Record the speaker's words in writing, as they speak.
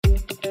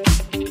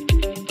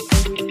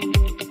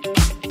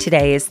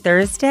Today is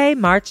Thursday,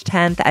 March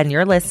 10th, and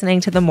you're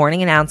listening to the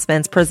morning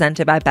announcements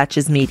presented by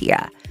Betches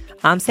Media.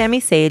 I'm Sammy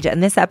Sage,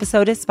 and this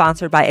episode is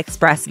sponsored by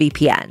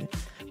ExpressVPN.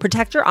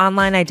 Protect your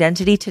online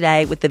identity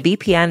today with the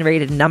VPN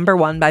rated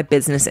 #1 by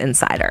Business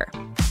Insider.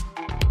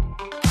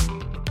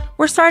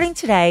 We're starting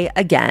today,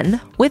 again,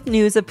 with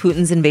news of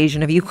Putin's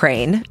invasion of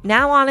Ukraine,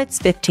 now on its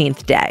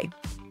 15th day.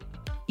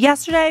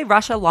 Yesterday,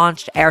 Russia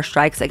launched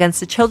airstrikes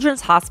against a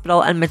children's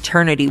hospital and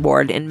maternity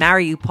ward in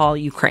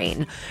Mariupol,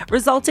 Ukraine,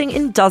 resulting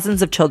in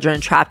dozens of children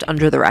trapped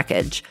under the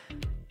wreckage.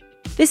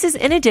 This is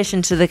in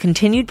addition to the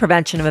continued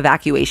prevention of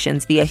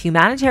evacuations via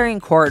humanitarian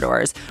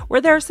corridors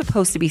where there are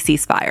supposed to be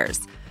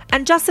ceasefires.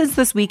 And just since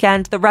this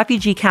weekend, the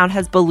refugee count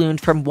has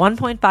ballooned from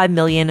 1.5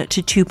 million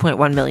to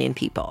 2.1 million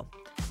people.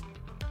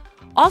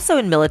 Also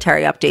in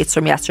military updates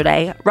from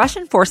yesterday,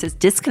 Russian forces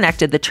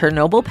disconnected the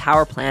Chernobyl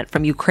power plant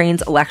from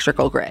Ukraine's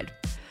electrical grid.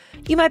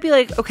 You might be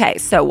like, okay,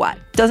 so what?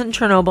 Doesn't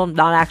Chernobyl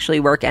not actually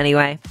work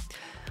anyway?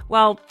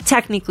 Well,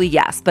 technically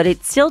yes, but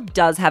it still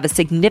does have a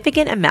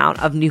significant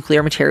amount of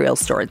nuclear material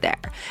stored there,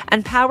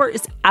 and power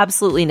is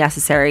absolutely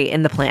necessary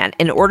in the plant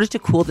in order to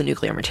cool the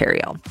nuclear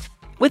material.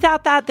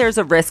 Without that, there's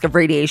a risk of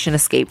radiation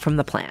escape from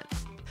the plant.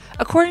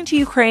 According to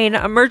Ukraine,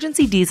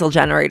 emergency diesel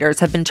generators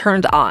have been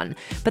turned on,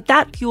 but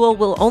that fuel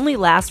will only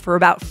last for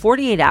about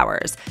 48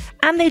 hours,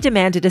 and they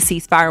demanded a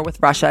ceasefire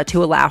with Russia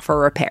to allow for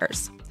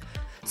repairs.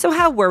 So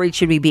how worried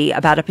should we be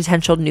about a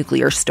potential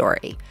nuclear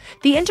story?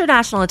 The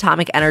International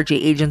Atomic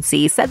Energy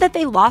Agency said that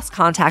they lost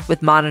contact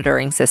with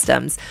monitoring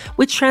systems,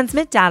 which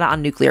transmit data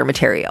on nuclear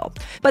material,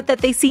 but that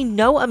they see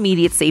no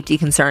immediate safety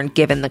concern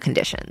given the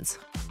conditions.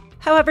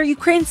 However,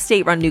 Ukraine's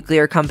state-run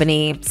nuclear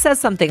company says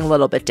something a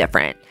little bit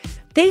different.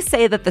 They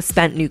say that the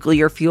spent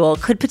nuclear fuel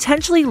could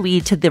potentially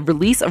lead to the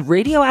release of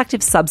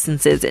radioactive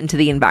substances into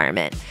the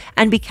environment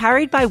and be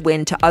carried by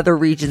wind to other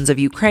regions of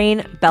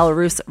Ukraine,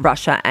 Belarus,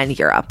 Russia, and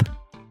Europe.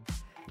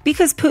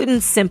 Because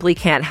Putin simply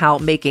can't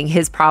help making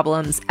his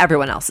problems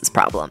everyone else's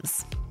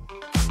problems.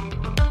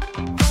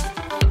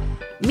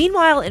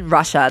 Meanwhile, in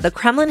Russia, the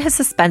Kremlin has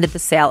suspended the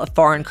sale of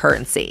foreign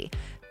currency.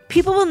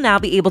 People will now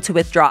be able to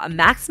withdraw a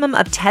maximum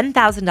of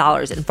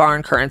 $10,000 in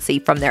foreign currency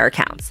from their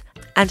accounts,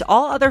 and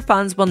all other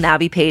funds will now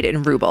be paid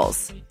in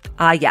rubles.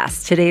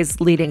 Yes, today's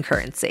leading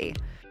currency.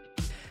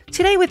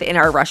 Today within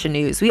our Russia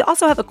news, we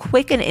also have a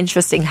quick and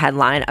interesting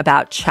headline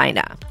about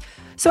China.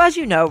 So as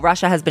you know,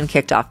 Russia has been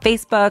kicked off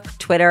Facebook,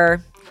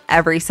 Twitter,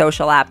 every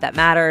social app that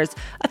matters,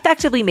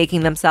 effectively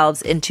making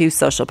themselves into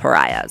social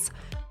pariahs.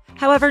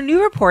 However,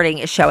 new reporting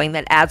is showing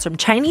that ads from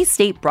Chinese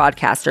state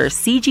broadcaster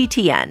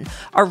CGTN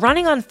are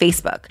running on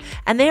Facebook,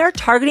 and they are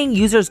targeting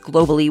users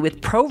globally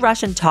with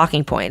pro-Russian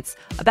talking points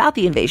about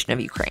the invasion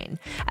of Ukraine,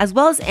 as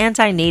well as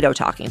anti-NATO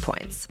talking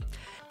points.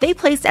 They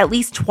placed at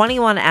least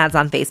 21 ads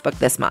on Facebook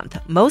this month,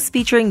 most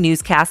featuring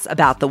newscasts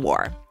about the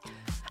war.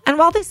 And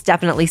while this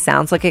definitely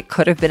sounds like it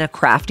could have been a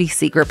crafty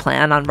secret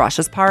plan on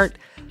Russia's part,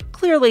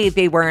 clearly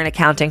they weren't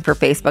accounting for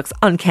Facebook's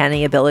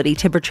uncanny ability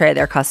to betray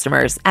their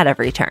customers at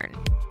every turn.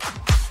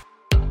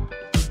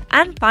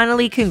 And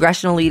finally,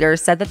 congressional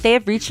leaders said that they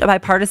have reached a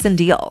bipartisan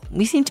deal.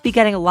 We seem to be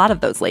getting a lot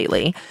of those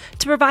lately,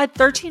 to provide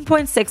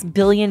 $13.6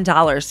 billion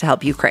to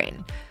help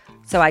Ukraine.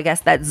 So I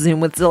guess that Zoom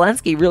with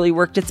Zelensky really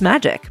worked its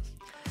magic.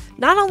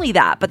 Not only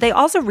that, but they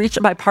also reached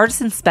a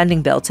bipartisan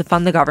spending bill to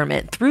fund the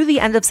government through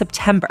the end of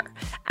September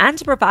and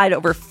to provide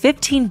over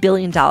 $15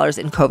 billion in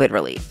COVID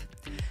relief.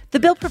 The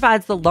bill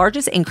provides the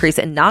largest increase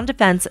in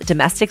non-defense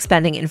domestic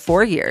spending in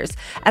 4 years,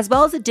 as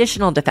well as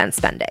additional defense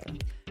spending.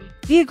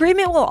 The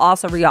agreement will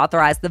also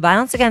reauthorize the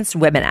Violence Against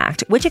Women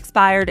Act, which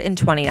expired in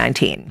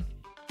 2019.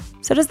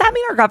 So does that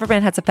mean our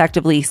government has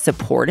effectively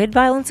supported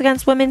violence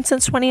against women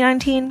since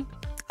 2019?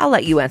 I'll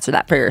let you answer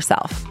that for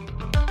yourself.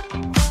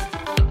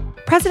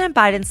 President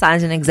Biden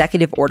signed an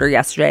executive order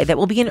yesterday that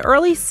will be an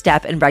early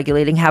step in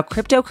regulating how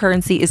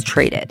cryptocurrency is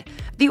traded.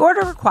 The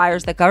order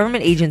requires that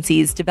government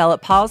agencies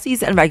develop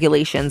policies and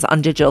regulations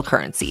on digital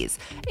currencies,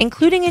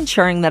 including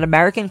ensuring that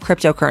American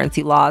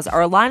cryptocurrency laws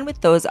are aligned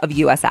with those of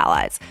U.S.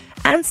 allies,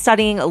 and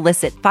studying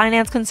illicit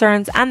finance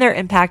concerns and their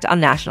impact on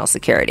national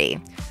security.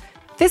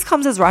 This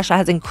comes as Russia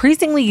has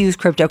increasingly used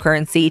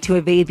cryptocurrency to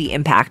evade the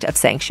impact of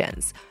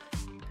sanctions.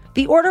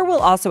 The order will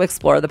also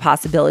explore the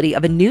possibility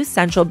of a new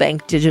central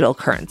bank digital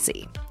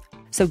currency.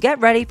 So get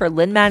ready for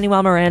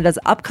Lin-Manuel Miranda's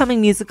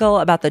upcoming musical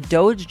about the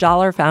Doge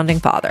dollar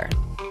founding father.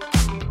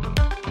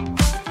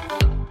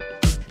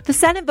 The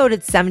Senate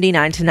voted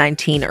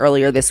 79-19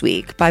 earlier this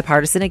week,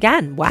 bipartisan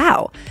again,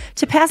 wow,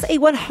 to pass a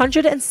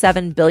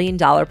 $107 billion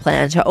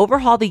plan to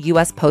overhaul the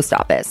U.S. Post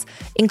Office,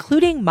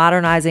 including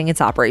modernizing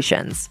its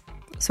operations.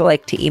 So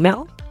like to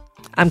email?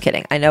 I'm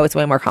kidding, I know it's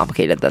way more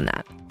complicated than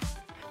that.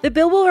 The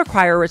bill will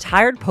require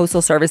retired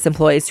Postal Service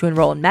employees to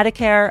enroll in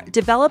Medicare,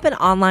 develop an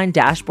online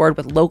dashboard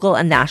with local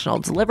and national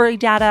delivery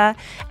data,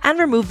 and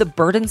remove the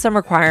burdensome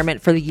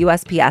requirement for the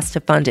USPS to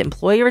fund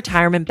employee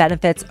retirement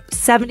benefits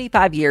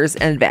 75 years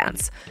in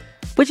advance,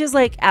 which is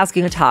like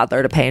asking a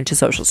toddler to pay into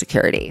Social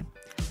Security.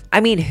 I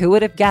mean, who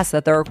would have guessed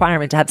that the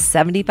requirement to have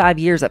 75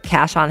 years of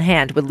cash on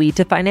hand would lead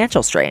to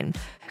financial strain?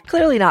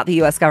 Clearly not the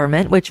US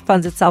government, which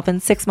funds itself in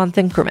 6-month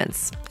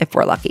increments, if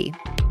we're lucky.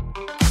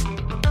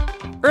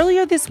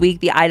 Earlier this week,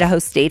 the Idaho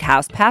State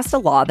House passed a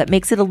law that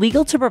makes it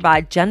illegal to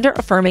provide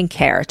gender-affirming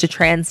care to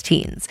trans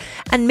teens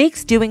and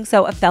makes doing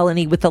so a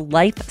felony with a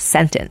life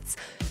sentence.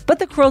 But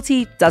the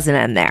cruelty doesn't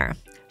end there.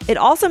 It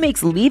also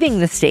makes leaving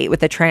the state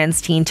with a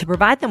trans teen to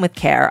provide them with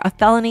care a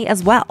felony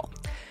as well.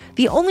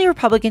 The only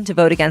Republican to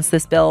vote against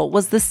this bill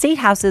was the State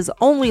House's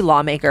only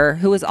lawmaker,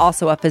 who is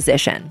also a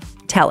physician.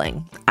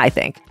 Telling, I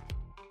think.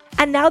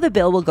 And now the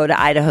bill will go to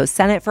Idaho's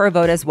Senate for a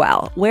vote as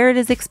well, where it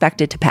is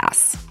expected to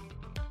pass.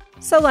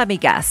 So let me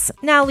guess,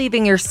 now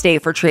leaving your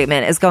state for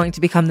treatment is going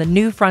to become the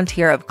new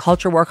frontier of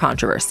culture war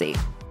controversy.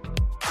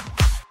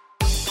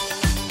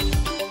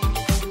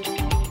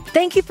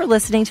 Thank you for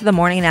listening to the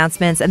morning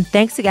announcements, and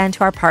thanks again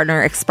to our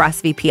partner,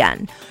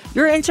 ExpressVPN.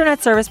 Your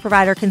internet service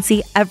provider can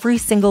see every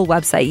single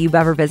website you've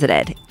ever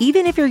visited,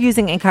 even if you're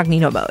using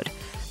incognito mode.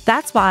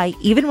 That's why,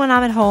 even when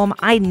I'm at home,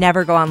 I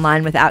never go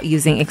online without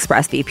using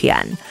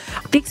ExpressVPN.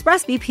 The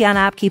ExpressVPN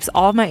app keeps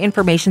all of my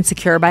information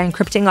secure by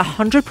encrypting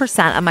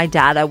 100% of my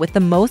data with the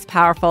most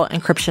powerful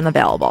encryption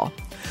available.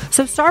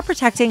 So start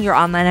protecting your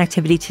online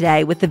activity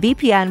today with the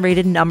VPN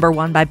rated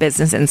 #1 by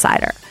Business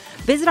Insider.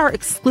 Visit our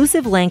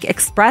exclusive link,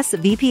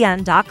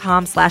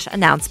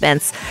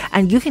 expressvpn.com/announcements,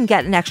 and you can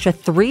get an extra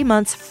 3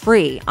 months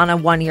free on a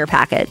 1-year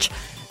package.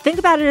 Think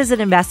about it as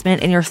an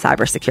investment in your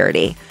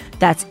cybersecurity.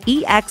 That's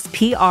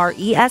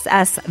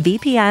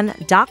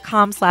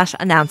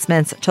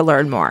expressvpn.com/announcements to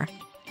learn more.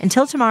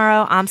 Until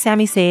tomorrow, I'm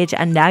Sammy Sage,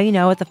 and now you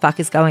know what the fuck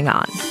is going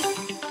on.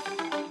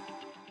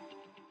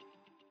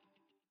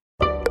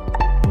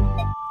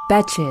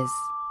 Betches.